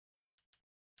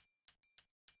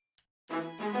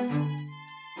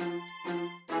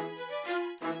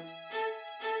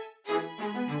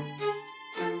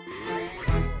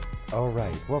All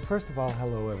right. Well, first of all,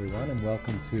 hello everyone, and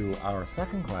welcome to our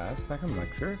second class, second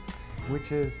lecture,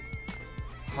 which is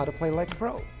how to play like a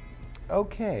pro.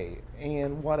 Okay,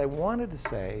 and what I wanted to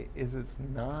say is it's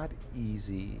not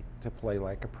easy to play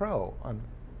like a pro.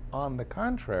 On the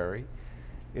contrary,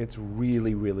 it's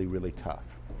really, really, really tough.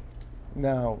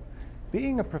 Now,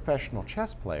 being a professional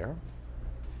chess player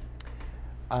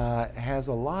has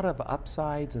a lot of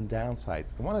upsides and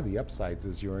downsides. One of the upsides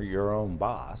is you're your own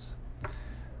boss.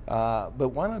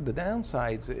 But one of the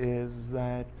downsides is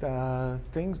that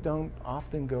things don't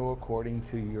often go according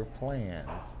to your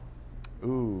plans.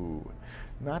 Ooh,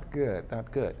 not good,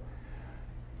 not good.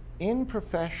 In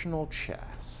professional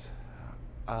chess,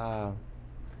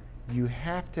 you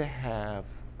have to have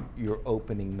your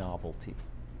opening novelty.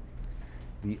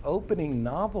 The opening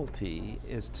novelty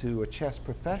is to a chess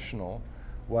professional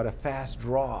what a fast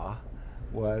draw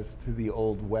was to the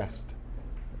Old West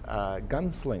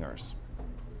gunslingers.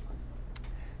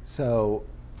 So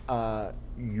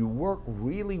you work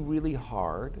really, really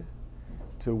hard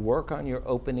to work on your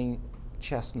opening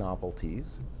chess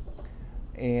novelties.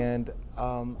 And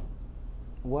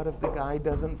what if the guy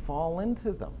doesn't fall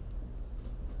into them?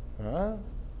 Huh?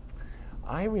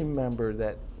 I remember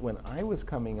that when I was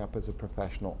coming up as a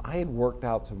professional, I had worked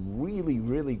out some really,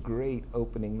 really great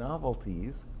opening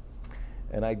novelties.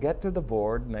 And I get to the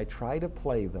board and I try to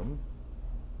play them,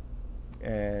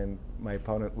 and my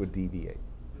opponent would deviate.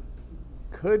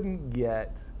 Couldn't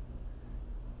get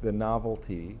the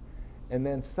novelty, and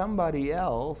then somebody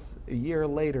else a year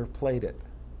later played it.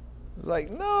 It was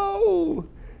like, no,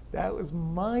 that was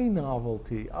my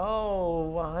novelty. Oh,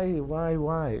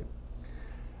 why?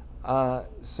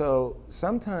 So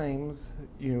sometimes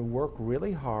you work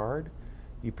really hard,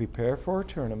 you prepare for a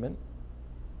tournament,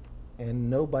 and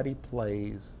nobody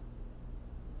plays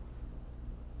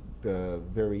the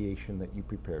variation that you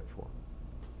prepared for.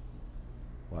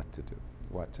 What to do?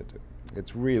 What to do?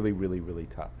 It's really, really, really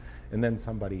tough. And then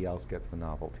somebody else gets the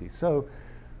novelty. So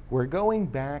we're going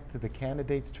back to the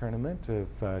candidates tournament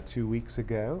of 2 weeks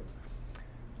ago,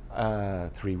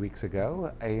 3 weeks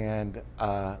ago, and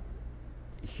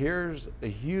here's a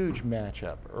huge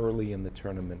matchup early in the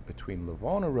tournament between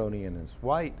Levon, Aronian, as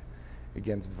white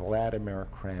against Vladimir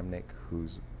Kramnik,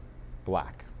 who's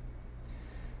black.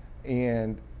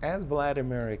 And as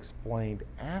Vladimir explained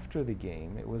after the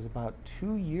game, it was about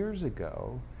 2 years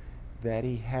ago that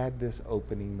he had this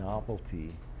opening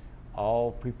novelty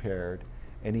all prepared,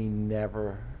 and he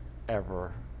never,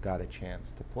 ever got a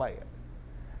chance to play it.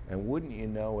 And wouldn't you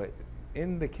know it,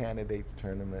 in the candidates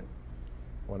tournament,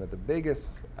 one of the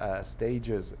biggest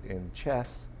stages in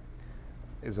chess,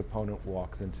 his opponent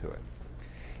walks into it.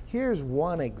 Here's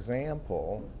one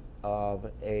example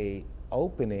of a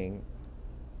opening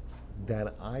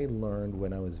that I learned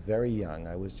when I was very young.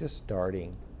 I was just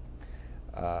starting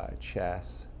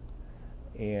chess,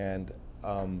 and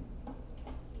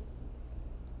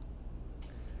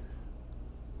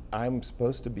I'm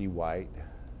supposed to be white,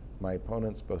 my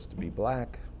opponent's supposed to be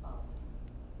black,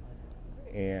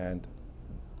 and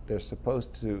they're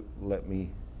supposed to let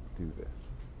me do this.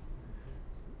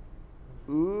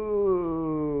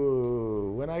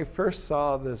 Ooh, when I first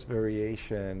saw this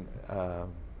variation,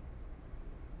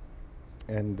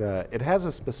 and it has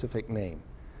a specific name,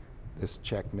 this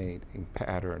checkmating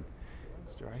pattern.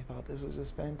 I thought this was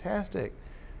just fantastic.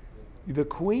 The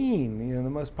queen, you know, the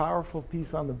most powerful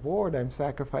piece on the board, I'm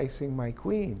sacrificing my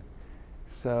queen.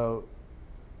 So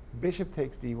bishop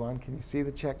takes d1. Can you see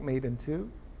the checkmate in 2?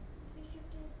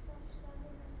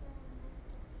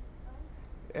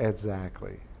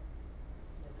 Exactly.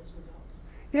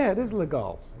 Yeah, it is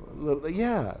Legal's.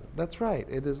 Yeah, that's right.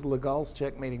 It is Legal's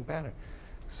checkmating pattern.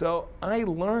 So I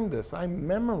learned this, I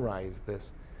memorized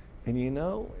this, and you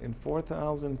know, in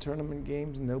 4,000 tournament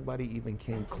games, nobody even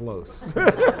came close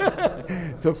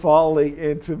to falling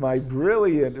into my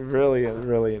brilliant,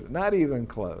 not even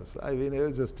close. I mean, it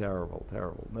was just terrible,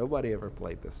 terrible. Nobody ever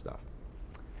played this stuff.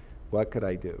 What could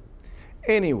I do?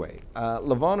 Anyway,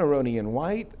 Levon, Aronian,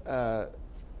 white,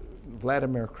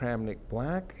 Vladimir Kramnik,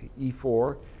 black,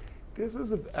 e4. This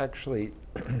is actually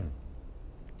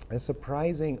a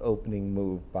surprising opening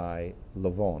move by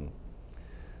Levon.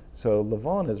 So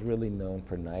Levon is really known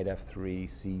for knight f3,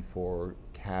 c4,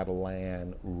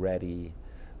 Catalan, ready,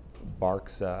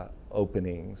 Barca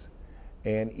openings,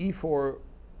 and e4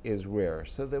 is rare.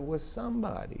 So there was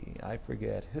somebody, I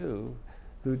forget who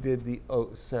did the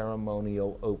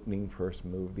ceremonial opening first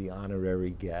move, the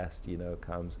honorary guest, you know,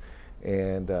 comes,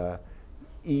 and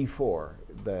e4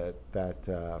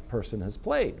 that person has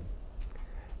played.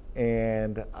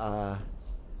 And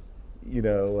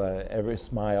every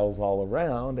smiles all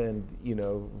around, and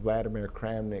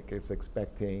Vladimir-Kramnik is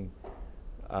expecting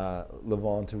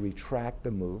Levon to retract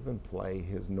the move and play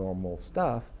his normal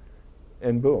stuff,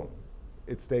 and boom,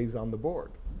 it stays on the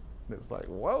board. And it's like,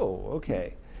 whoa,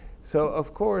 okay. So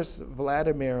of course,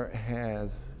 Vladimir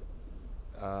has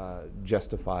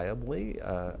justifiably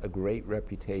a great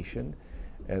reputation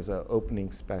as an opening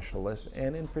specialist,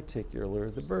 and in particular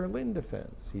the Berlin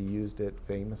defense. He used it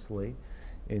famously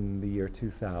in the year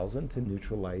 2000 to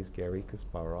neutralize Garry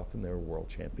Kasparov in their World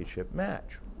Championship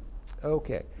match.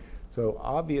 Okay, so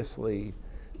obviously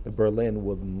the Berlin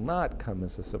will not come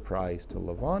as a surprise to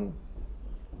Levon,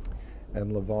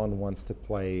 and Levon wants to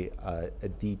play a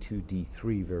D2,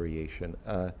 D3 variation.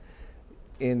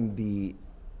 In the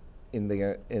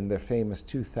famous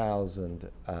 2000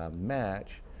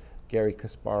 match, Garry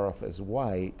Kasparov as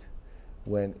white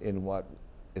went in what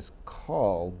is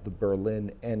called the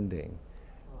Berlin ending.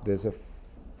 There's a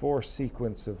four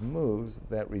sequence of moves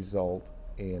that result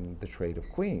in the trade of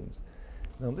queens.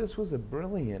 Now this was a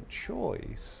brilliant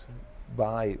choice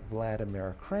by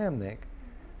Vladimir Kramnik,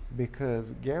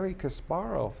 because Garry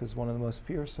Kasparov is one of the most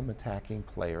fearsome attacking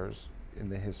players in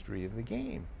the history of the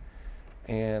game.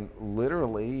 And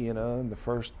literally, in the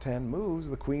first 10 moves,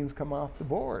 the queens come off the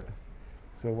board.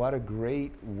 So what a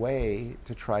great way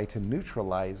to try to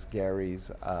neutralize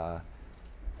Garry's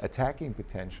attacking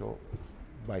potential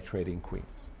by trading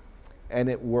queens. And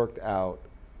it worked out,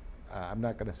 I'm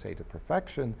not going to say to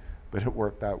perfection, but it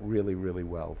worked out really, really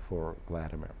well for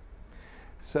Vladimir.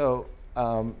 So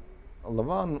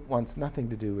Levon wants nothing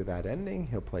to do with that ending.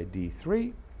 He'll play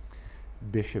D3,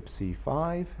 bishop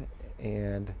C5,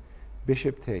 and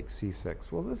bishop takes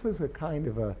C6. Well, this is a kind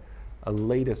of a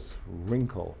latest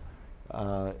wrinkle.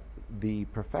 The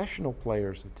professional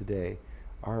players of today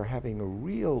are having a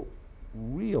real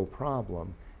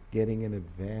problem getting an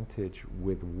advantage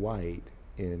with white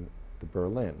in the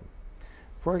Berlin.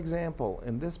 For example,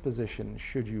 in this position,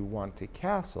 should you want to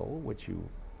castle, which you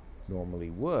normally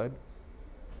would,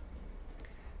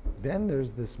 then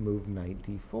there's this move knight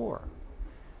d4,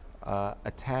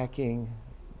 attacking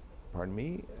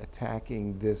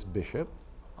this bishop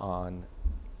on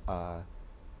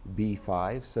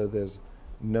b5, so there's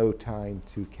no time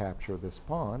to capture this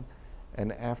pawn.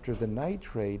 And after the knight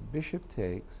trade, bishop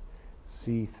takes,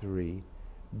 c3,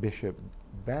 bishop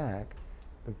back,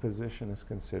 the position is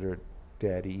considered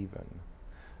dead even.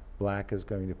 Black is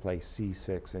going to play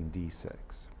c6 and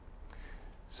d6.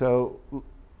 So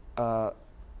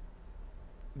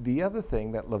the other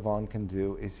thing that Levon can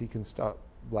do is he can stop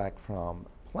black from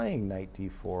playing knight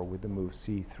d4 with the move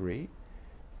c3,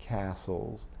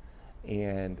 castles,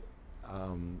 and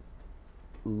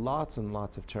lots and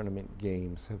lots of tournament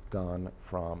games have gone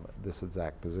from this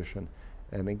exact position.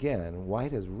 And again,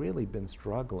 white has really been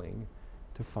struggling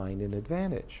to find an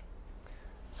advantage.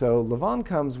 So Levon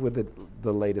comes with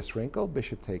the latest wrinkle,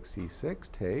 bishop takes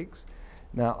c6, takes.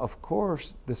 Now, of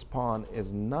course, this pawn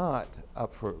is not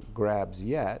up for grabs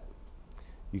yet.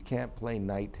 You can't play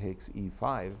knight takes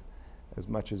e5 as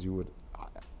much as you would,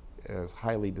 as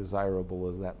highly desirable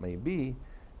as that may be.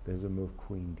 There's a move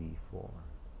queen d4.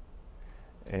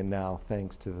 And now,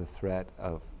 thanks to the threat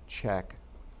of check,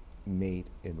 mate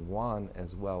in one,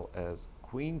 as well as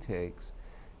queen takes,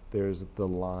 there's the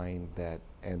line that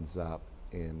ends up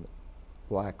in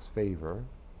black's favor.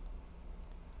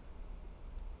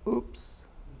 Oops.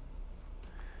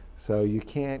 So you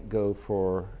can't go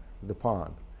for the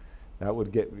pawn. That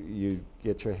would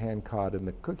get your hand caught in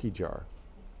the cookie jar.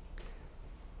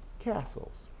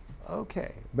 Castles.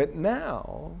 Okay. But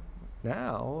now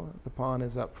the pawn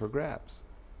is up for grabs.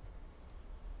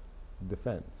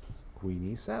 Defense.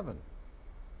 Queen e7.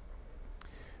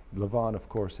 Levon, of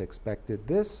course, expected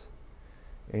this,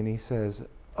 and he says,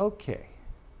 okay,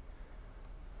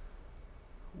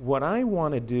 what I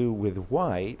want to do with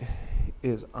white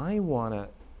is I want to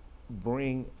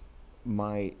bring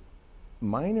my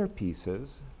minor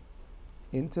pieces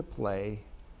into play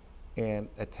and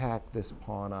attack this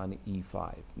pawn on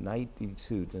e5. Knight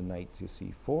d2 to knight to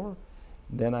c4.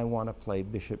 Then I want to play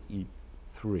bishop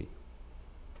e3.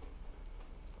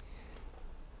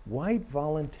 White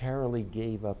voluntarily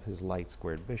gave up his light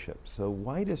squared bishop. So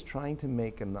white is trying to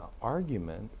make an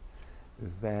argument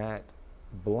that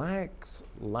black's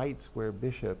light square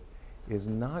bishop is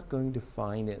not going to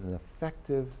find an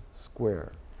effective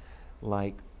square.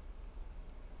 Like,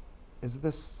 is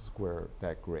this square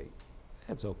that great?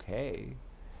 That's okay.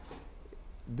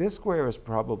 This square is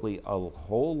probably a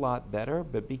whole lot better,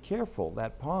 but be careful,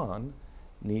 that pawn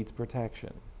needs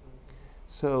protection.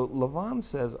 So Levon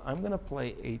says, I'm going to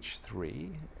play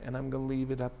h3, and I'm going to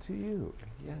leave it up to you.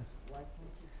 Yes? Why can't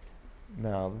you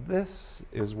Now this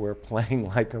is where playing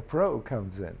like a pro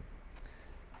comes in.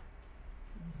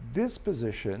 This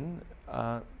position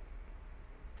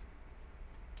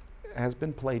has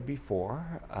been played before.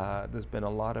 There's been a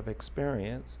lot of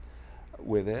experience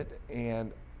with it,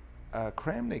 and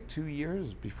Kramnik, 2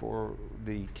 years before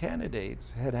the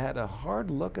candidates, had a hard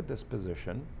look at this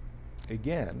position.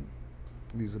 Again,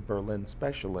 he's a Berlin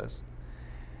specialist,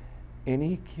 and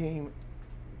he came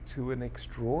to an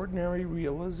extraordinary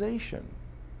realization.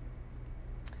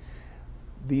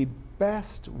 The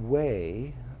best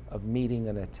way of meeting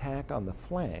an attack on the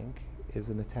flank is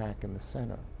an attack in the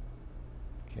center.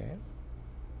 Okay?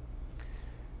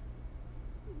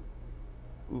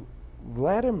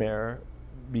 Vladimir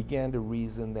began to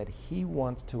reason that he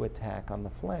wants to attack on the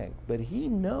flank, but he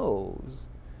knows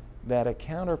that a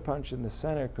counterpunch in the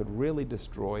center could really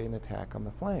destroy an attack on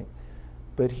the flank.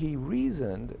 But he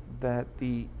reasoned that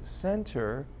the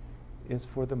center is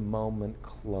for the moment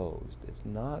closed. It's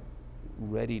not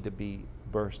ready to be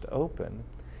burst open,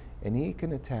 and he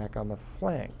can attack on the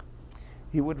flank.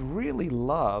 He would really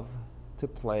love to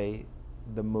play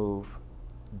the move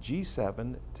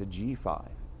g7 to g5.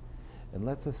 And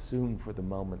let's assume for the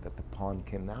moment that the pawn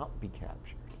cannot be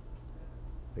captured.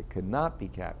 It could not be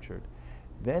captured.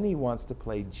 Then he wants to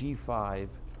play g5,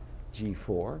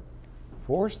 g4,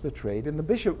 force the trade, and the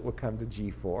bishop will come to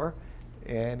g4,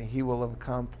 and he will have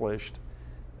accomplished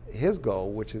his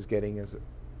goal, which is getting his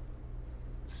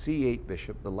c8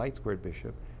 bishop, the light squared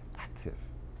bishop, active.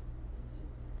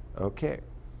 Okay.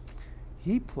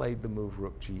 He played the move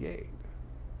rook g8.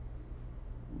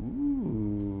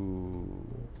 Ooh.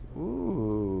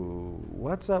 Ooh.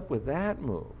 What's up with that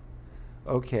move?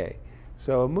 Okay.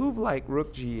 So a move like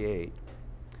rook g8,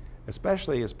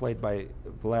 especially as played by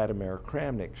Vladimir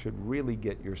Kramnik, should really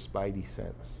get your spidey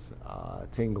sense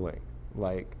tingling.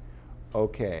 Like,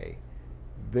 okay,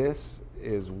 this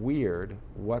is weird.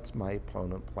 What's my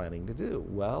opponent planning to do?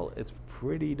 Well, it's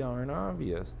pretty darn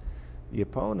obvious. The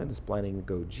opponent is planning to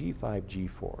go g5,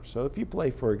 g4. So if you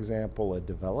play, for example, a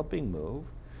developing move,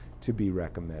 to be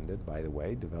recommended, by the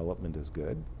way, development is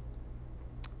good,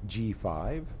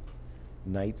 g5,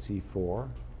 knight c4,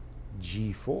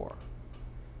 g4,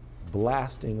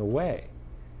 blasting away.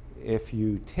 If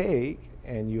you take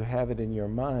and you have it in your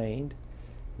mind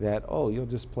that, oh, you'll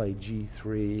just play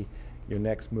g3, your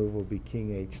next move will be king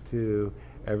h2,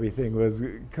 everything was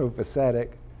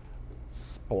copacetic,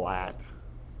 splat,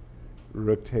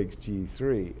 rook takes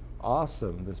g3.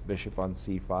 Awesome, this bishop on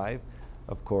c5,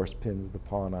 of course, pins the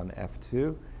pawn on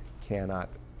f2, cannot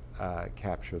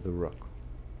capture the rook.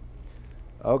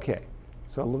 Okay,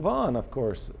 so Levon, of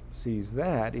course, sees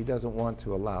that. He doesn't want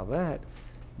to allow that.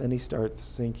 Then he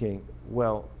starts thinking,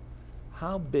 well,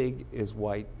 how big is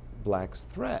black's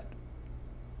threat?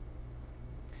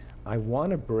 I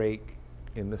want to break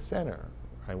in the center.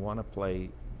 I want to play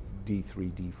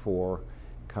d3, d4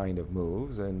 kind of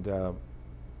moves, and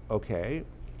okay.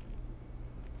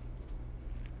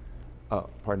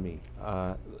 Pardon me.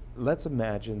 Let's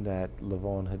imagine that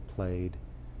Levon had played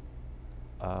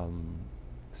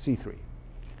c3.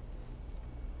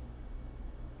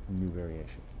 New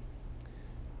variation.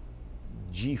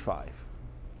 g5.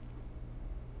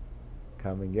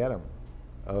 Come and get him.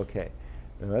 Okay.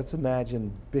 Now let's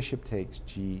imagine bishop takes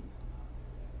g5.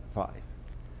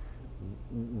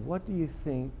 What do you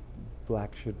think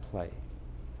black should play?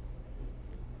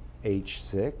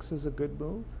 h6 is a good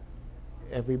move.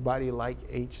 Everybody like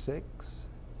h6?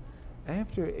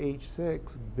 After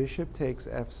h6, bishop takes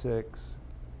f6,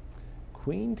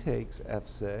 queen takes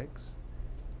f6,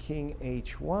 king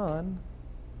h1.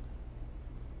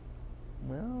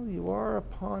 Well, you are a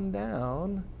pawn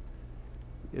down.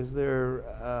 Is there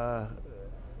a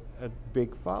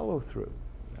big follow-through?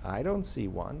 I don't see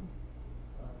one.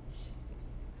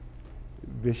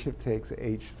 Bishop takes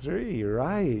h3,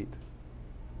 right.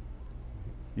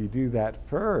 You do that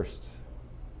first.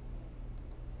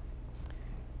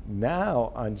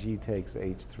 Now on g takes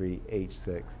h3,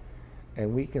 h6,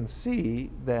 and we can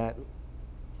see that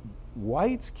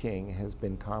white's king has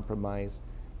been compromised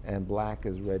and black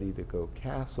is ready to go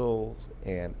castles,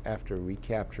 and after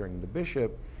recapturing the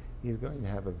bishop, he's going to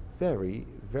have a very,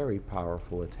 very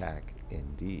powerful attack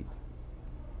indeed.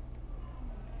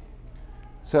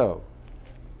 So,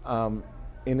 in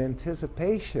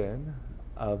anticipation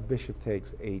of bishop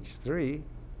takes h3,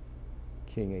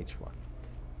 king h1.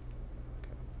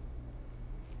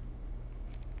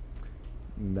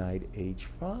 Knight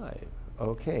h5.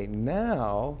 Okay,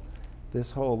 now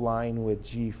this whole line with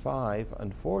g5,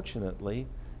 unfortunately,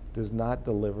 does not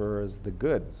deliver us the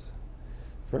goods.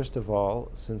 First of all,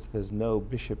 since there's no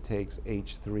bishop takes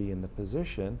h3 in the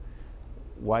position,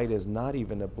 white is not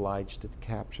even obliged to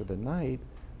capture the knight.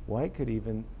 White could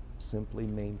even simply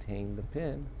maintain the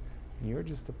pin, and you're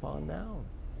just a pawn down.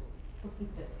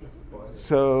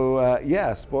 So,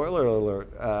 yeah, spoiler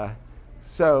alert.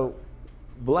 So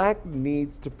black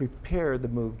needs to prepare the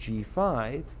move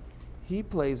g5. He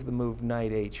plays the move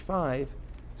knight h5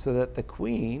 so that the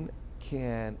queen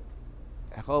can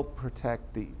help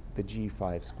protect the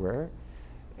g5 square.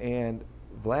 And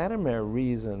Vladimir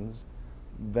reasons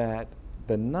that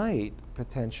the knight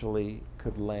potentially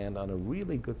could land on a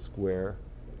really good square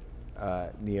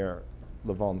near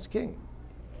Levon's king,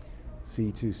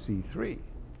 c2, c3.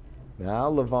 Now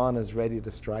Levon is ready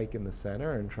to strike in the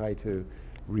center and try to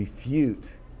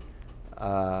refute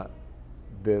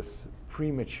this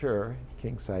premature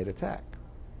kingside attack.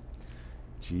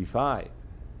 g5,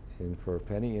 in for a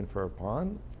penny, in for a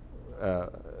pawn.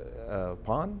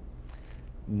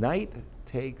 Knight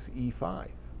takes e5.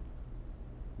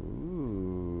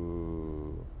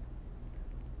 Ooh.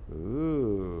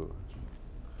 Ooh.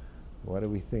 What do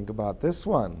we think about this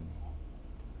one?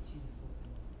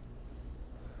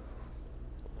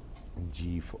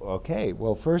 g4. Okay,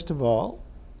 well, first of all,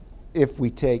 if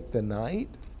we take the knight,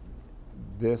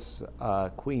 this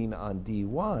queen on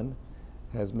d1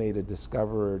 has made a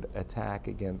discovered attack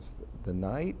against the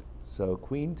knight. So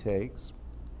queen takes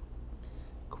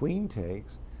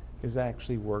is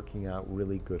actually working out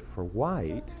really good for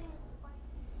white.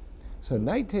 So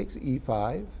knight takes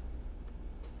e5,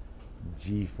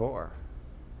 g4.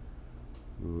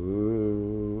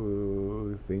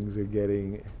 Ooh, things are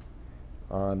getting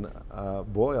on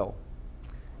boil.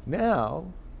 Now,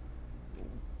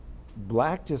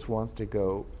 black just wants to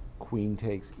go queen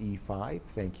takes e5.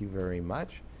 Thank you very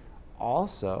much.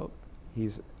 Also,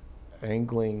 he's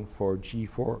angling for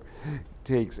g4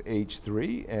 takes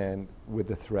h3, and with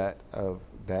the threat of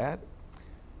that.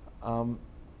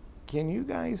 Can you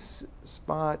guys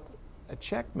spot a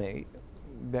checkmate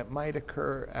that might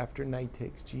occur after knight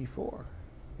takes g4?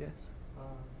 Yes?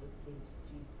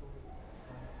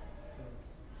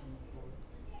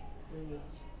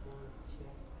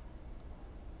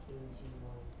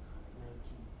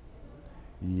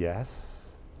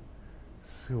 Yes.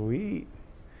 Sweet.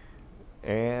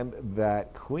 And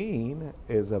that queen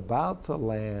is about to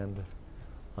land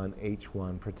on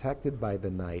h1, protected by the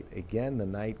knight. Again, the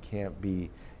knight can't be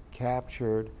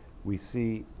captured. We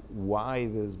see why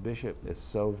this bishop is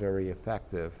so very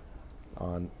effective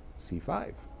on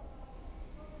c5.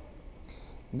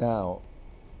 Now,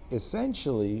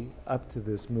 essentially, up to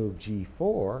this move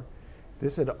g4,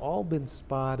 this had all been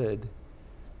spotted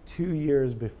 2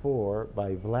 years before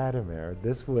by Vladimir.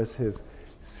 This was his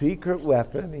secret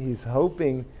weapon. He's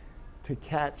hoping to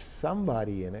catch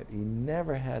somebody in it. He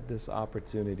never had this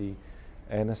opportunity,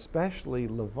 and especially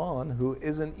Levon, who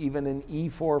isn't even an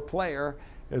e4 player,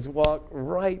 has walked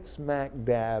right smack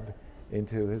dab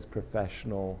into his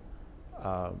professional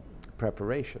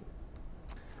preparation.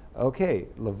 Okay,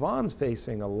 Levon's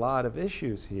facing a lot of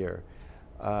issues here.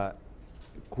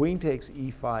 Queen takes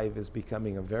e5 is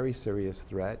becoming a very serious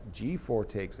threat. g4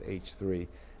 takes h3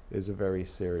 is a very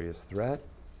serious threat.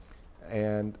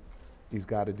 And he's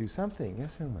got to do something,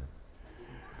 yes, Hilman?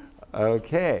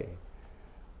 Okay.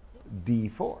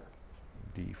 d4.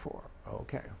 d4.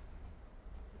 Okay.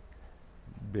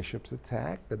 Bishop's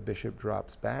attack. The bishop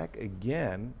drops back.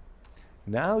 Again,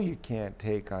 now you can't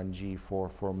take on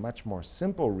g4 for a much more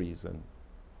simple reason.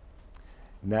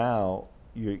 Now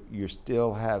you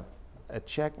still have a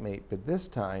checkmate, but this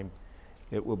time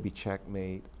it will be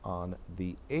checkmate on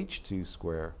the h2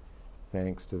 square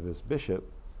thanks to this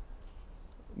bishop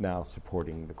now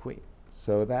supporting the queen.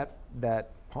 So that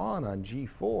pawn on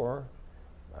g4,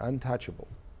 untouchable.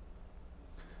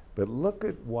 But look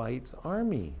at white's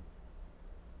army.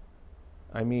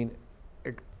 I mean,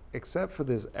 except for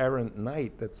this errant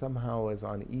knight that somehow is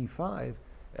on e5,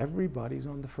 everybody's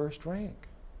on the first rank.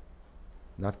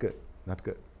 Not good, not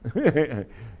good.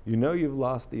 You know you've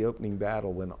lost the opening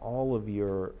battle when all of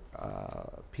your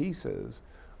pieces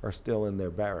are still in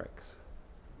their barracks.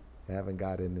 They haven't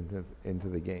gotten into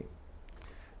the game.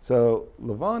 So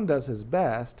Levon does his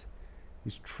best.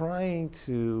 He's trying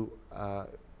to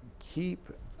keep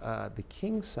the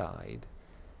king side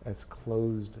as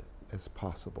closed as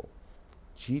possible.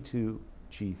 g2,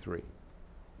 g3.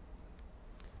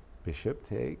 Bishop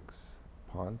takes,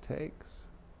 pawn takes,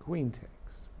 queen takes.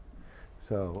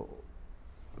 So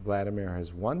Vladimir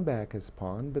has won back his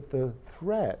pawn, but the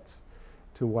threats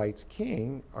to white's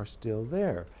king are still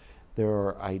there. There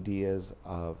are ideas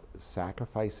of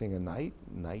sacrificing a knight.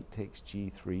 Knight takes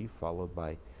g3, followed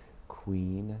by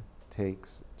queen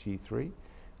takes g3.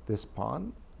 This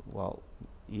pawn, well,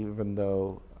 even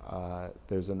though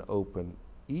there's an open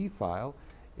E file,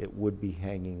 it would be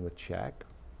hanging with check.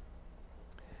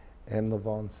 And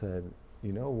Levon said,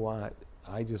 you know what,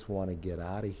 I just want to get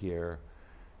out of here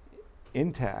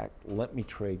intact, let me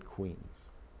trade queens.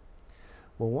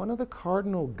 Well, one of the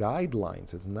cardinal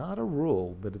guidelines, it's not a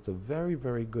rule, but it's a very,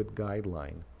 very good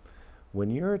guideline.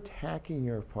 When you're attacking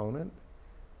your opponent,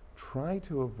 try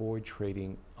to avoid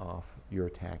trading off your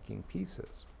attacking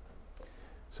pieces.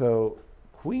 So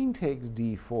queen takes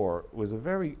d4 was a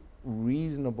very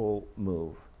reasonable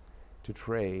move to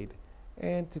trade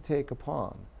and to take a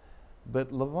pawn.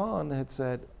 But Levon had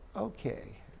said,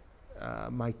 okay,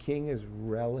 my king is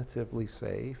relatively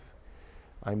safe.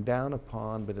 I'm down a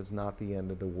pawn, but it's not the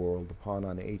end of the world. The pawn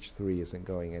on h3 isn't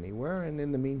going anywhere. And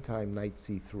in the meantime, knight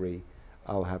c3,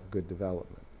 I'll have good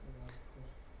development.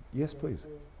 Yes, please.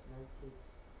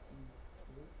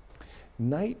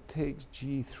 Knight takes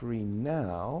g3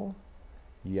 now.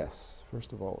 Yes,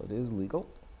 first of all, it is legal.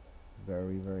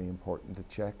 Very, very important to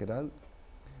check it out.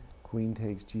 Queen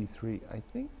takes g3. I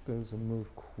think there's a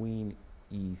move queen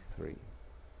e3.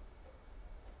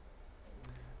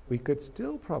 We could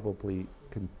still probably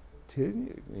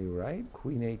continue, right?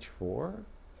 Queen h4.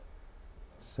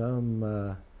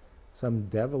 Some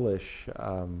devilish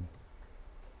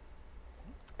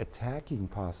attacking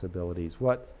possibilities.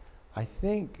 What I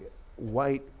think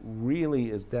white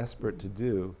really is desperate to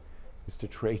do is to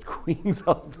trade queens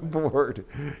off the board,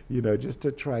 you know, just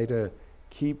to try to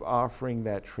keep offering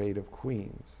that trade of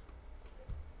queens.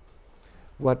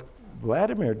 What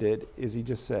Vladimir did is he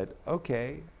just said,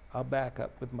 okay, I'll back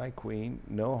up with my queen,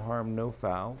 no harm, no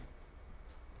foul.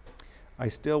 I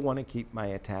still want to keep my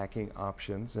attacking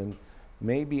options, and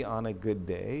maybe on a good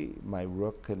day, my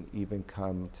rook can even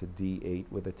come to d8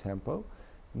 with a tempo.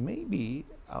 Maybe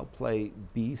I'll play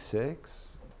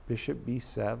b6, bishop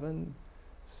b7,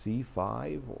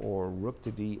 c5, or rook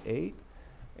to d8.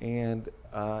 And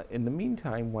in the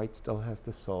meantime, white still has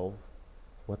to solve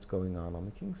what's going on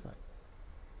the king side.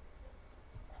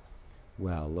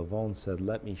 Well, Levon said,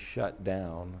 let me shut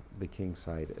down the king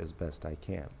side as best I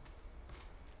can.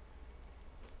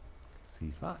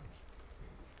 c5,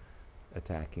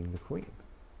 attacking the queen.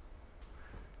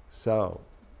 So,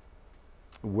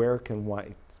 where can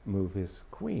white move his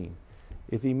queen?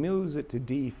 If he moves it to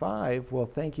d5, well,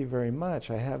 thank you very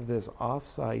much. I have this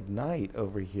offside knight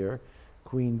over here,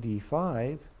 queen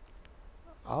d5.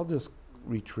 I'll just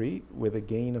retreat with a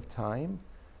gain of time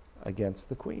against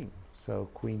the queen. So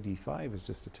queen d5 is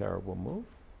just a terrible move.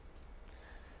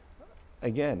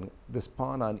 Again, this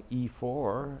pawn on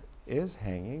e4 is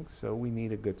hanging, so we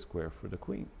need a good square for the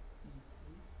queen.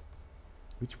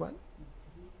 Which one?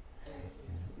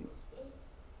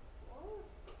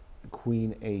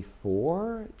 Queen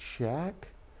a4,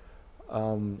 check.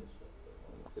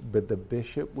 But the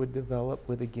bishop would develop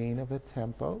with a gain of a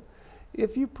tempo.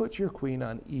 If you put your queen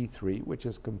on e3, which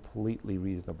is completely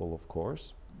reasonable, of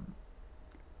course,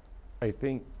 I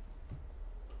think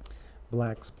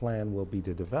black's plan will be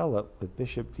to develop with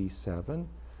bishop d7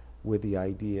 with the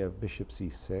idea of bishop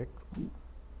c6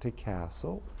 to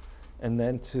castle, and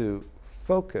then to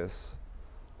focus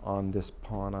on this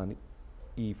pawn on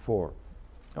e4.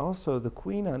 Also, the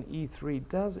queen on e3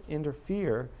 does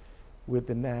interfere with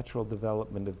the natural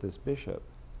development of this bishop.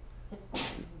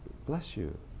 Bless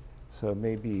you. So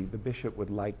maybe the bishop would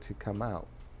like to come out.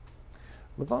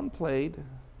 Levon played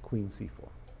queen c4.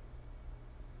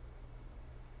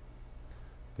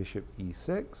 Bishop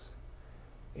e6.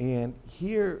 And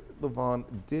here Levon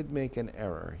did make an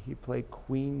error. He played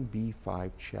queen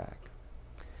b5 check.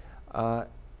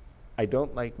 I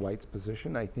don't like white's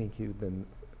position. I think he's been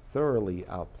thoroughly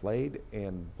outplayed,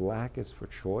 and black is for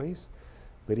choice.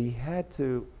 But he had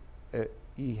to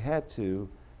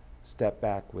step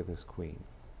back with his queen.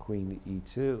 Queen to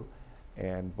e2,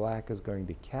 and black is going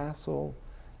to castle,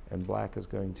 and black is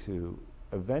going to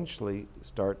eventually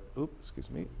start,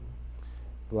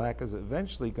 black is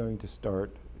eventually going to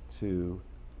start to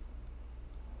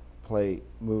play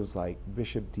moves like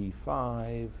bishop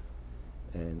d5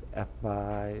 and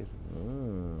f5.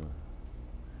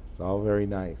 It's all very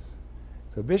nice.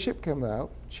 So bishop comes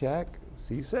out, check,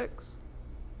 c6.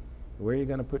 Where are you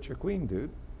going to put your queen,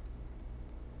 dude?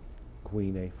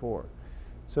 Queen a4.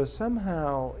 So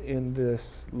somehow in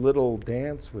this little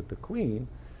dance with the queen,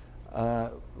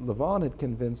 Levon had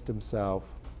convinced himself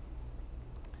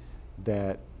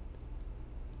that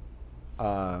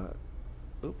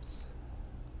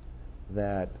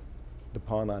that the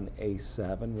pawn on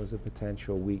a7 was a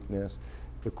potential weakness.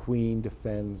 The queen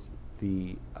defends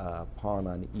the pawn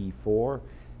on e4,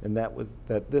 and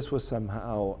that this was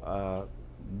somehow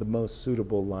the most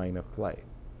suitable line of play.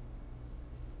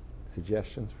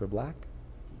 Suggestions for black?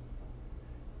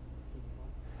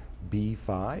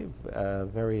 B5, a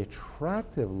very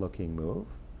attractive looking move.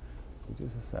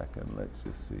 Just a second, let's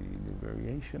just see, new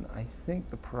variation. I think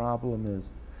the problem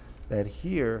is that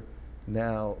here,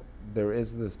 now, there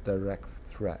is this direct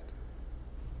threat.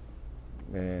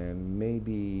 And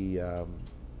maybe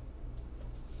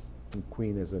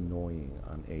queen is annoying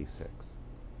on a6.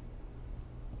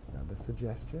 Another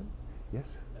suggestion?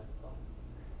 Yes?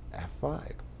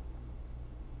 F5.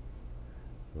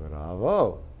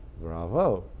 Bravo,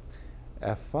 bravo.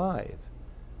 F5.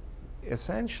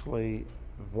 Essentially,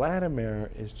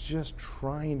 Vladimir is just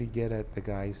trying to get at the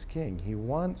guy's king. He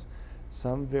wants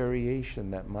some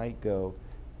variation that might go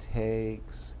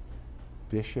takes,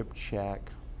 bishop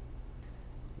check,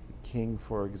 king,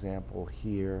 for example,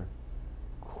 here,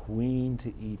 queen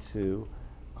to e2,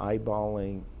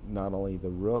 eyeballing not only the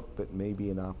rook, but maybe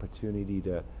an opportunity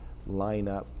to line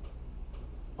up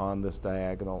on this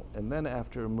diagonal. And then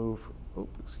after a move,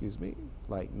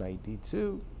 like knight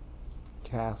d2,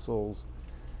 castles,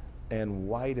 and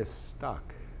white is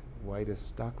stuck. White is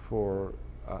stuck for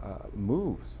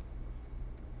moves.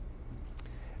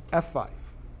 F5.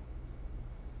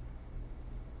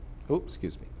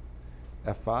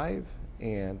 F5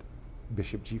 and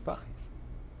bishop g5.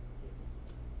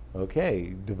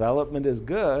 Okay, development is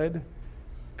good.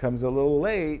 Comes a little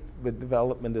late, but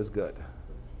development is good.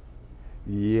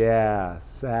 Yeah,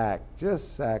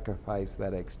 just sacrifice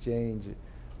that exchange.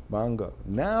 Mongo.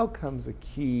 Now comes a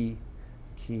key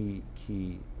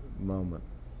moment.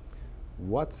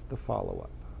 What's the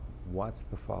follow-up? What's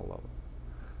the follow-up?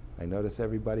 I notice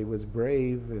everybody was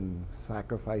brave in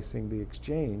sacrificing the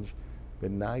exchange, but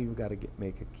now you've got to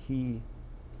make a key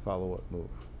follow-up move.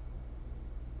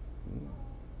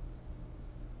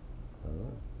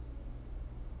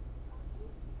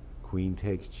 Queen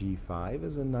takes g5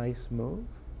 is a nice move.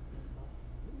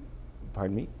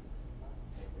 Pardon me?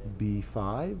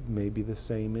 b5, maybe the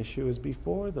same issue as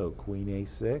before, though. Queen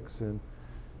a6, and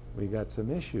we got some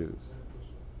issues.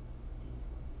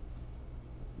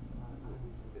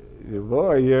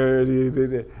 Boy,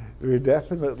 you're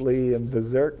definitely in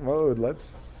berserk mode. Let's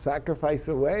sacrifice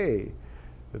away.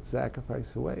 Let's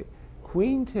sacrifice away.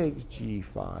 Queen takes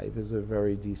g5 is a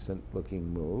very decent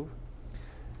looking move.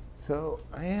 So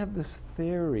I have this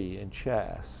theory in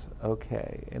chess,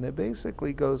 okay, and it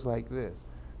basically goes like this.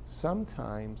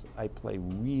 Sometimes I play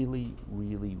really,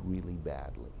 really, really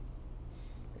badly.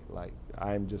 Like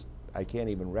I can't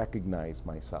even recognize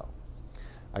myself.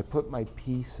 I put my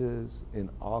pieces in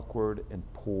awkward and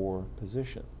poor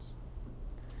positions.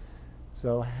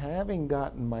 So having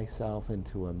gotten myself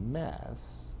into a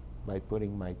mess by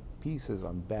putting my pieces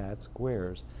on bad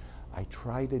squares, I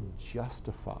try to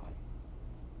justify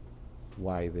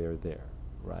why they're there,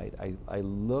 right? I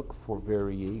look for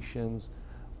variations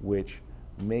which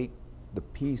make the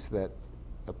piece that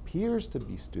appears to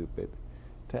be stupid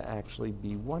to actually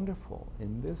be wonderful.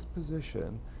 In this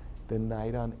position, the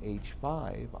knight on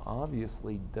h5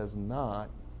 obviously does not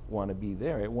want to be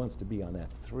there. It wants to be on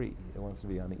f3. It wants to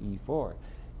be on e4.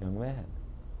 Young man.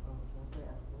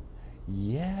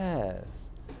 Yes.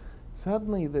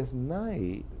 Suddenly this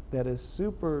knight that is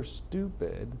super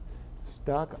stupid,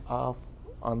 stuck off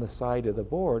on the side of the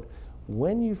board,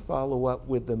 when you follow up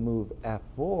with the move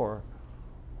f4,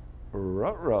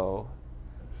 ruh-roh,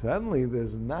 suddenly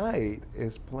this knight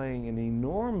is playing an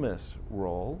enormous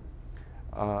role.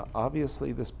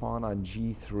 Obviously, this pawn on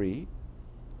g3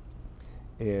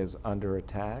 is under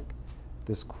attack.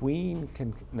 This queen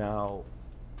can now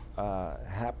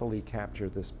happily capture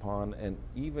this pawn, and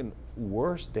even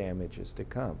worse damage is to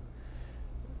come.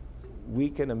 We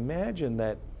can imagine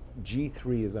that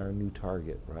g3 is our new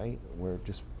target, right? We're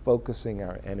just focusing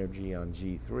our energy on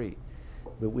g3.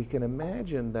 But we can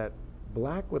imagine that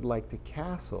black would like to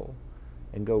castle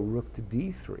and go rook to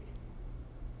d3.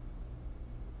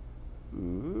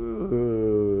 Ooh.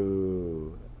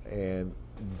 And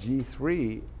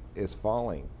g3 is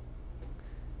falling.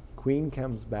 Queen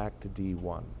comes back to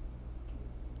d1.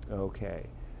 Okay.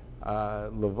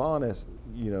 Levon is,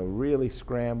 really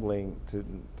scrambling to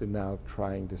now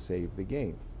trying to save the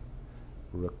game.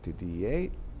 Rook to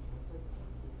d8.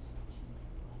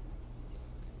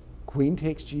 Queen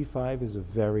takes g5 is a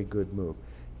very good move.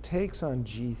 Takes on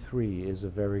g3 is a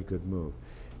very good move.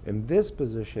 In this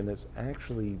position, it's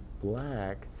actually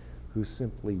black who's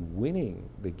simply winning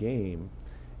the game,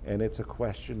 and it's a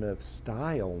question of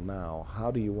style now.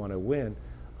 How do you want to win?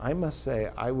 I must say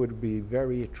I would be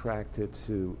very attracted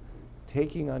to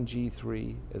taking on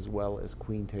g3 as well as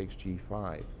queen takes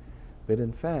g5. But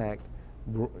in fact,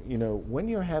 when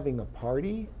you're having a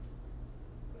party,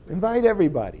 invite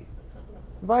everybody.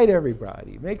 Invite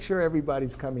everybody. Make sure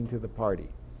everybody's coming to the party.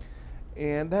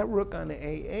 And that rook on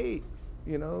A8,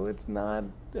 you know, it's not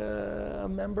a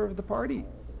member of the party.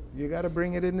 You got to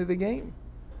bring it into the game.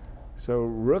 So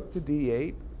rook to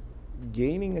D8,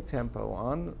 gaining a tempo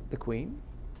on the queen.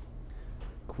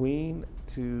 Queen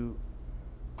to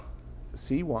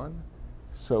C1.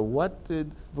 So what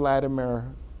did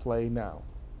Vladimir play now?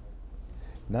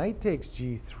 Knight takes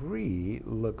G3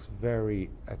 looks very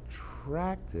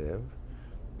attractive.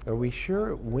 Are we sure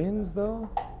it wins though?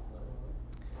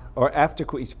 Or after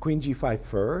Queen G5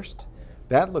 first?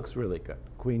 That looks really good.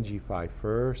 Queen G5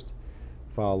 first,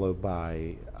 followed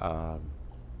by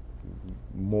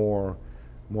more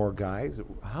guys.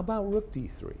 How about Rook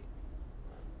D3?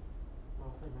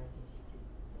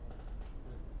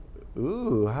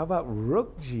 Ooh, how about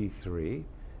Rook G3?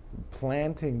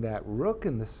 Planting that rook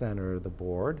in the center of the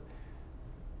board,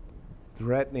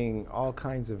 threatening all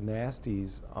kinds of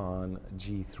nasties on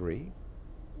G3. You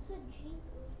said G3.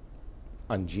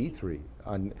 On G3.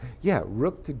 Yeah,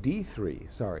 rook to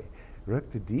D3, sorry. Rook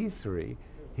to D3,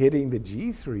 hitting the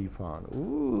G3 pawn.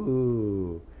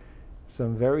 Ooh,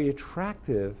 some very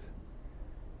attractive,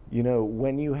 you know,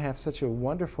 when you have such a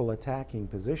wonderful attacking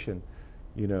position,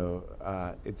 you know,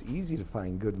 it's easy to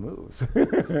find good moves.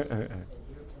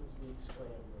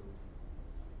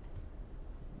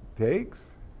 Takes?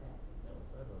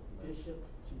 Bishop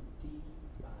to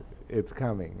D5. It's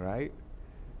coming, right?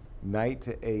 Knight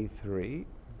to A3.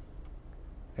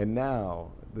 And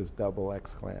now this double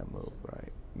exclam move,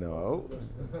 right? No.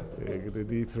 Rook to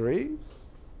D3.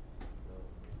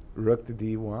 Rook to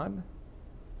D1.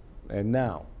 And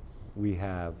now we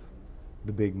have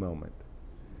the big moment.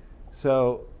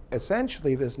 So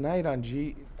essentially this knight on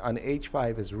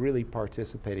H5 is really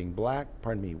participating.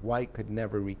 White could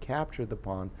never recapture the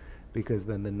pawn because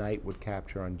then the knight would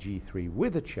capture on G3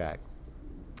 with a check,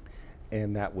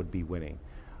 and that would be winning.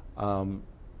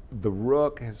 The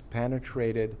rook has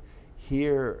penetrated.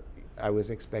 Here I was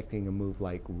expecting a move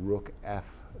like Rook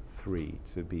F3,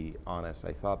 to be honest.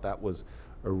 I thought that was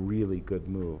a really good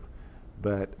move.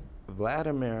 But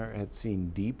Vladimir had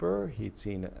seen deeper. He'd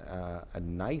seen a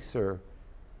nicer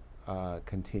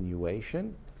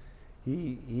continuation.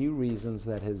 He reasons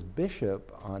that his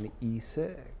bishop on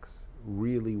E6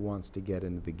 really wants to get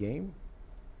into the game.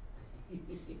 Is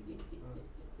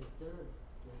there a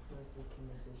difference between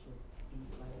the bishop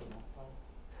D5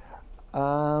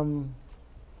 and F5?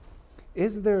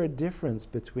 Is there a difference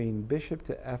between bishop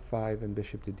to F5 and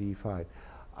bishop to D5?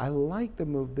 I like the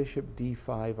move bishop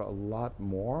D5 a lot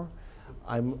more.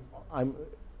 I'm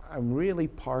really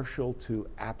partial to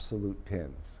absolute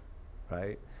pins,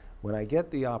 right? When I get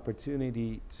the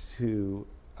opportunity to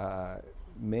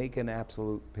make an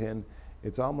absolute pin,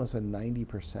 it's almost a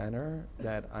 90%er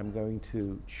that I'm going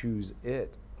to choose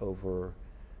it over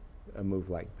a move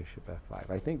like bishop F5.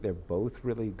 I think they're both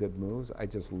really good moves. I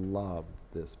just love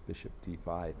this bishop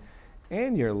D5.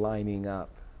 And you're lining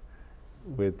up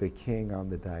with the king on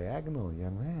the diagonal,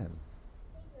 young man.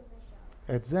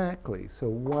 Exactly. So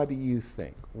what do you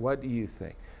think? What do you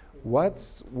think?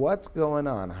 What's going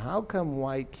on? How come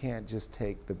white can't just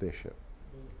take the bishop?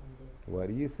 What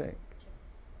do you think?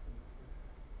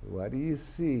 What do you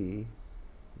see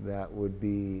that would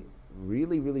be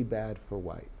really, really bad for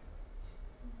white?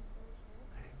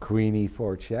 Queen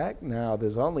E4 check. Now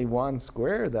there's only one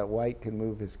square that white can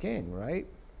move his king, right?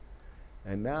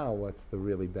 And now what's the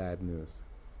really bad news?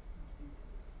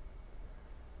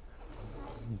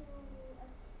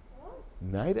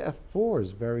 Knight F4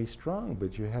 is very strong,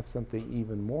 but you have something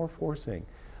even more forcing.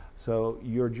 So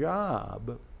your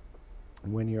job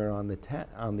when you're on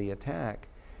the attack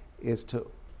is to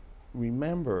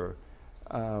remember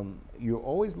you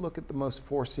always look at the most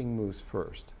forcing moves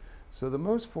first. So the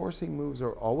most forcing moves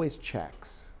are always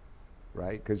checks,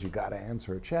 right? Because you got to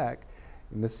answer a check.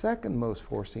 And the second most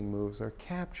forcing moves are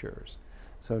captures.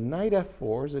 So knight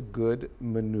F4 is a good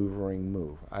maneuvering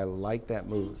move. I like that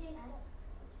move.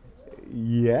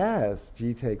 Yes,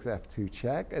 G takes F2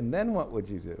 check. And then what would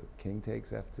you do? King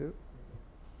takes F2?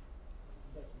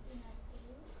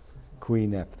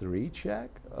 Queen F3 check.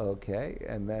 Okay.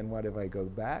 And then what if I go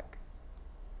back?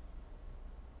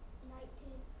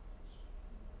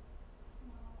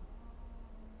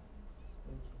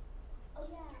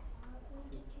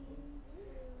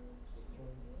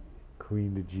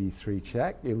 Queen to G3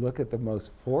 check. You look at the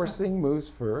most forcing moves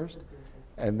first,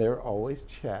 and they're always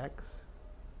checks.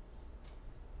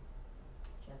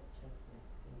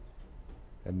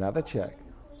 Another check.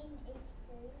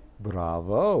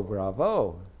 Bravo,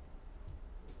 bravo.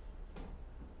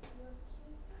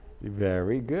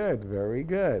 Very good, very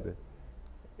good.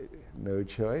 No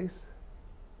choice.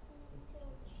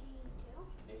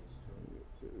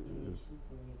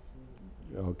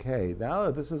 Okay, now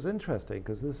this is interesting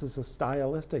because this is a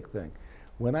stylistic thing.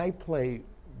 When I play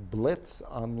blitz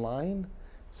online,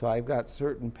 so I've got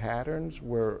certain patterns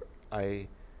where I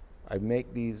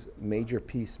make these major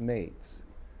piece mates.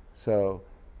 So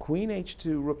queen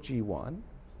h2, rook g1,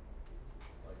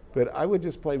 but I would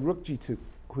just play rook g2,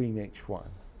 queen h1.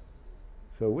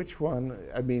 So which one?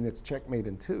 I mean, it's checkmate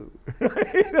in two,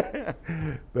 right?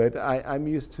 But I'm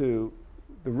used to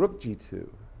the rook g2,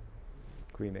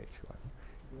 queen h1,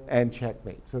 and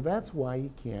checkmate. So that's why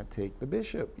you can't take the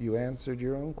bishop. You answered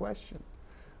your own question.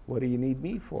 What do you need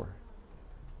me for?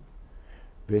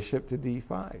 Bishop to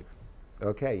d5.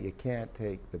 Okay, you can't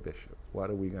take the bishop. What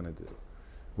are we going to do?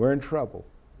 We're in trouble,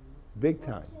 big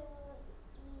time.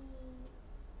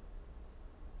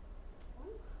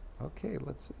 Okay,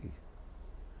 let's see.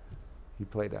 He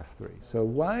played f3. So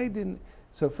why didn't?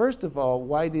 So first of all,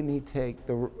 why didn't he take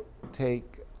on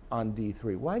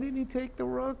d3? Why didn't he take the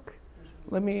rook?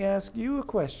 Let me ask you a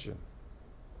question.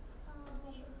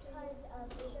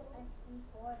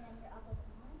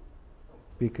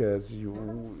 Because you,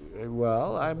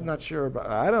 well, I'm not sure about.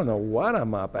 I don't know what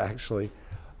I'm up actually.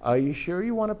 Are you sure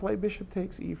you want to play bishop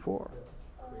takes e4?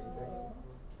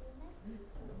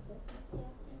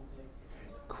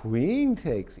 Queen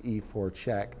takes e4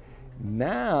 check.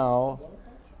 Now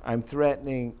I'm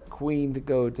threatening queen to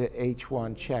go to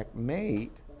h1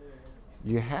 checkmate.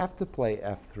 You have to play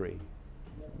f3.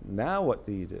 Now what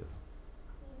do you do?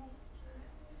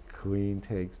 Queen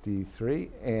takes d3,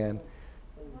 and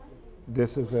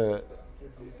this is a,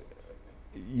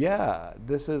 yeah,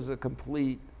 this is a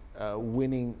complete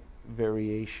winning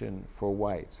variation for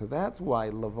white. So that's why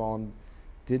Levon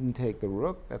didn't take the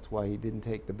rook. That's why he didn't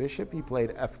take the bishop. He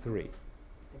played f3.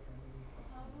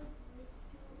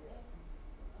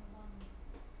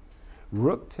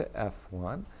 Rook to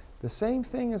f1. The same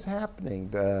thing is happening.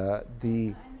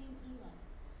 The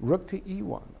rook to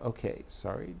e1. Okay,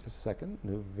 sorry, just a second.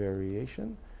 New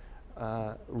variation.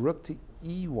 Rook to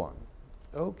e1.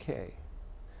 Okay.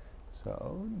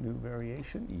 So, new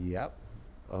variation. Yep.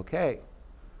 Okay.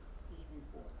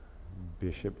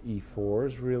 Bishop e4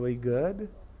 is really good.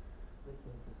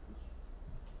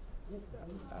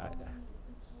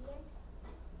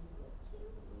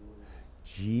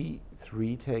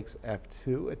 G3 takes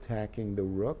f2, attacking the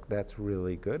rook. That's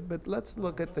really good. But let's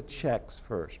look at the checks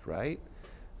first, right?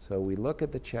 So we look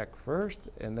at the check first,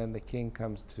 and then the king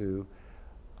comes to,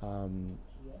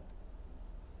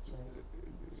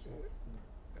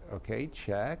 okay,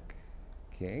 check,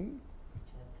 king.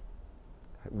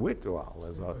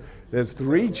 Well, there's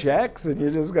three checks, and you're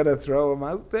just going to throw them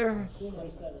out there?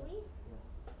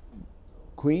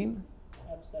 Queen?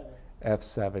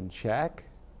 F7 check.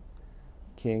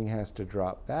 King has to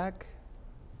drop back.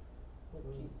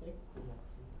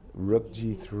 Rook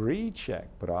g3 check.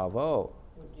 Bravo.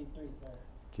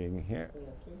 King here.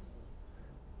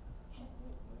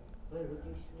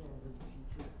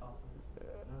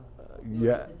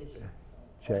 Yeah.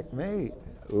 Checkmate.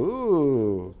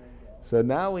 Ooh. So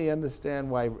now we understand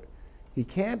why he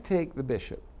can't take the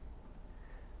bishop.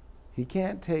 He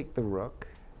can't take the rook.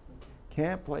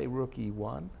 Can't play rook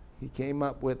e1. He came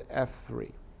up with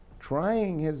f3,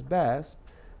 trying his best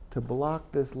to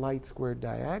block this light square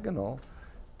diagonal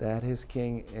that his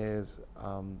king is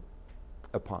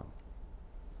upon.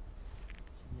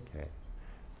 Okay.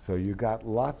 So you got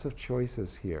lots of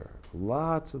choices here.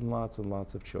 Lots and lots and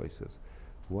lots of choices.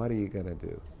 What are you going to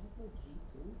do?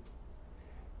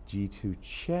 G2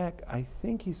 check. I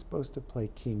think he's supposed to play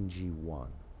king g1.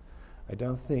 I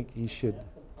don't think he should.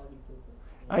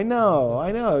 I know,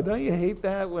 I know. Don't you hate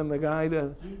that when the guy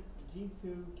does? G2,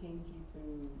 king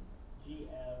G2, GF,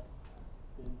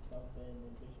 then something,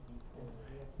 and bishop e4.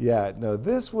 Yeah, no,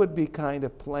 this would be kind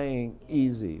of playing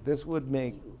easy. This would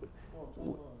make,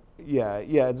 yeah,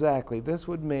 exactly. This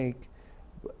would make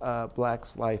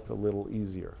black's life a little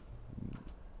easier.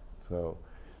 So,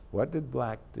 what did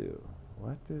black do?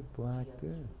 What did black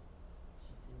do?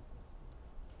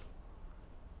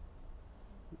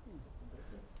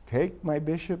 Take my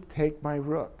bishop, take my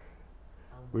rook.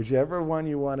 Whichever one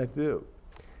you want to do.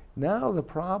 Now the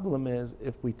problem is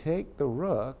if we take the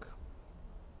rook,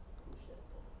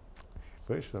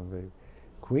 push something.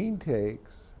 Queen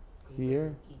takes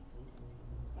here.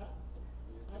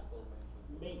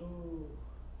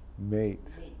 Mate.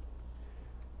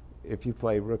 If you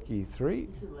play rook e3,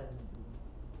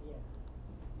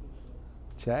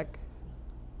 check.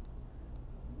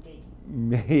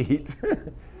 Mate.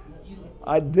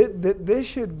 This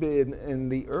should be in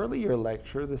the earlier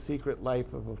lecture, The Secret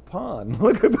Life of a Pawn.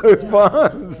 Look at those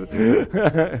pawns.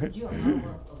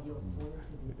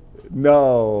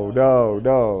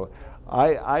 No.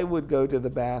 I would go to the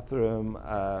bathroom,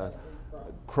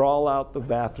 crawl out the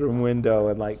bathroom window,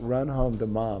 and like run home to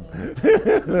mom.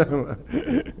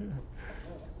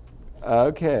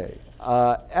 Okay,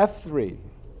 F3.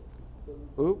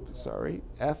 Oops, sorry,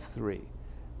 F3.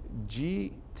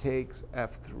 G takes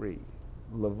F3.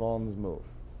 Levon's move.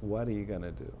 What are you going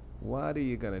to do? What are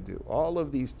you going to do? All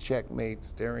of these checkmates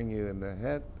staring you in the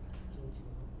head.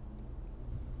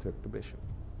 Took the bishop.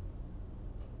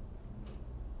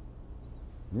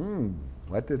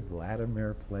 What did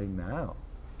Vladimir play now?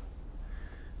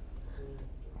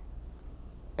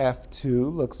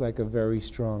 F2 looks like a very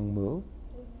strong move.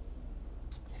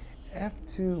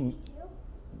 F2,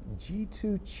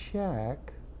 G2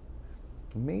 check.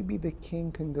 Maybe the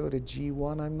king can go to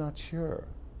G1, I'm not sure.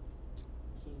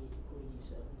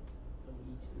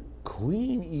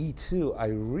 Queen E2, I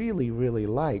really, really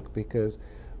like, because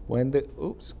when the,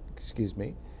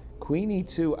 Queen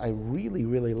E2 I really,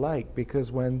 really like,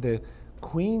 because when the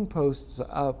queen posts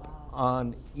up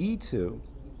on E2,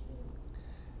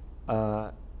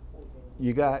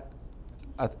 you got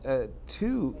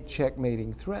two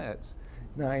checkmating threats.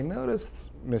 Now I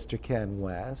noticed, Mr. Ken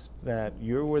West, that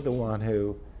you were the one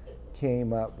who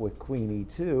came up with Queen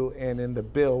E2, and in the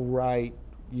Bill Wright,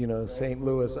 St.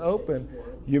 Louis Open,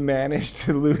 you managed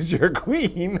to lose your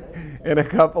queen in a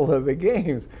couple of the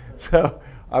games. So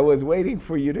I was waiting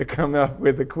for you to come up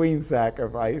with the queen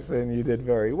sacrifice, and you did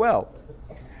very well.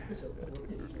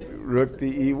 Rook to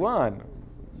E1.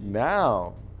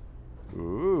 Now,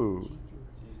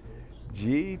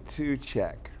 G2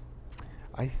 check.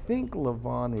 I think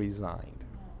Levon resigned,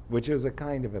 which is a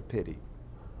kind of a pity,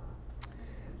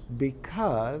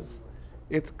 because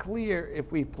it's clear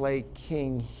if we play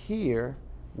king here,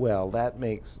 well, that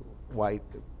makes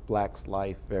black's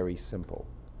life very simple.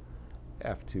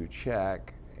 F2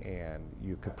 check, and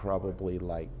you could probably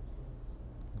like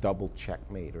double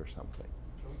checkmate or something.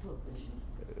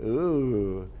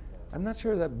 Ooh, I'm not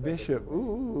sure that bishop,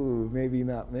 maybe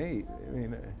not mate. I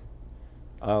mean,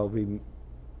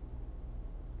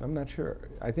 I'm not sure.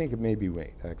 I think it may be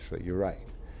mate, actually, you're right.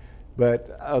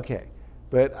 But, okay.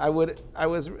 But I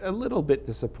was a little bit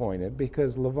disappointed,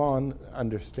 because Levon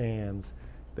understands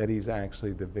that he's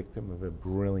actually the victim of a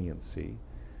brilliancy.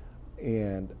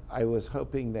 And I was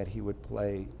hoping that he would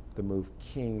play the move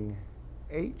King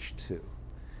H2.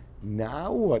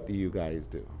 Now what do you guys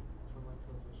do?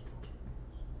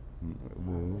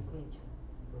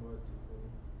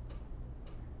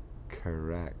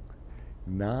 Correct.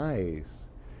 Nice.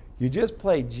 You just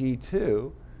played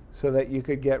G2 so that you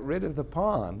could get rid of the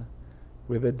pawn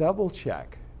with a double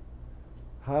check.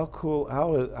 How cool,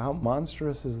 how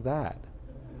monstrous is that?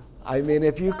 I mean,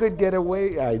 if you could get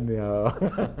away, I know.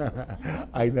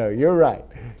 I know, you're right.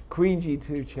 Queen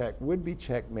G2 check would be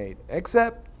checkmate,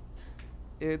 except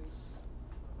it's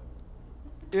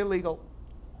illegal.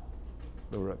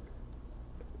 The rook.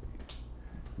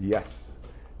 Yes.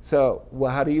 So,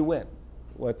 well, how do you win?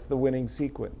 What's the winning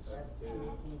sequence?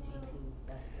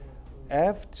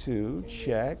 F2,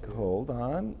 check, hold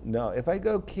on. No, if I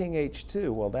go King H2,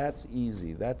 well, that's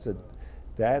easy. That's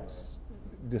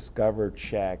discover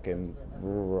check, and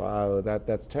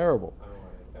that's terrible.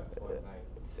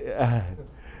 How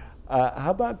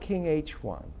about King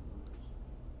H1?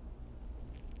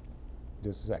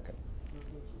 Just a second.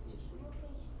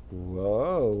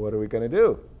 Whoa, what are we going to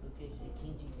do?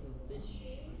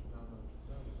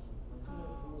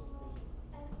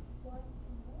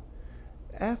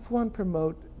 F1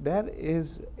 promote, that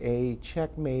is a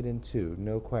checkmate in 2,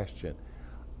 no question.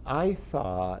 I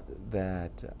thought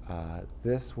that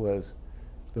this was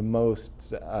the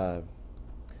most,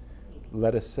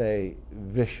 let us say,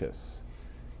 vicious.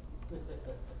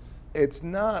 It's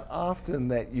not often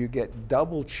that you get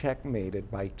double checkmated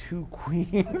by 2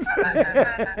 queens.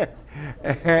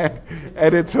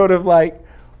 and it's sort of like,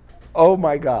 oh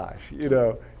my gosh,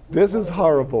 this is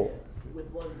horrible.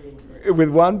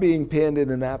 With one being pinned in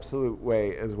an absolute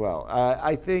way as well.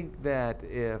 I think that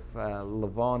if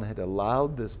Levon had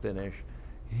allowed this finish,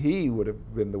 he would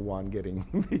have been the one getting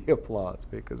the applause,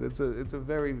 because it's a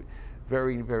very,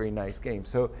 very, very nice game.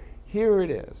 So here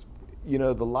it is.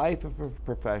 The life of a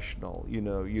professional,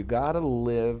 you got to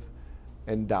live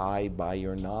and die by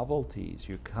your novelties.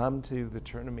 You come to the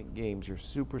tournament games, you're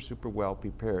super, super well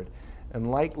prepared. And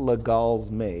like Le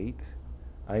Gall's mate,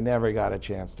 I never got a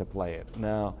chance to play it.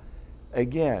 Now,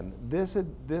 again,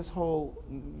 this whole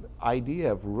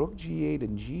idea of Rook G8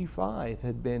 and G5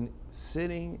 had been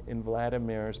sitting in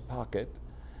Vladimir's pocket,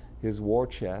 his war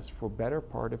chest, for better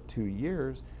part of 2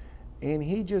 years, and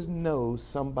he just knows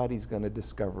somebody's going to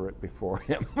discover it before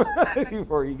him,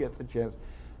 before he gets a chance.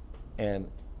 And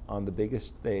on the biggest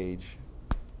stage,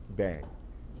 bang. You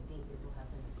think it will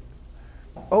happen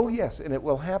again? Oh yes, and it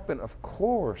will happen, of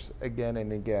course, again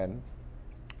and again.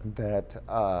 That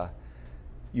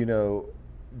you know,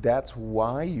 that's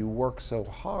why you work so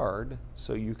hard,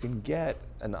 so you can get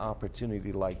an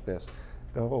opportunity like this.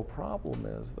 The whole problem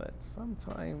is that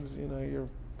sometimes, you know, your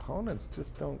opponents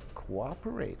just don't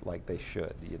cooperate like they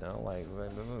should. You know, like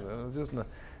they're just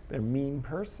they're mean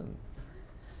persons.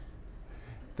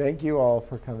 Thank you all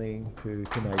for coming to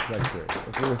tonight's lecture.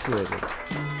 Appreciate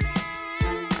it.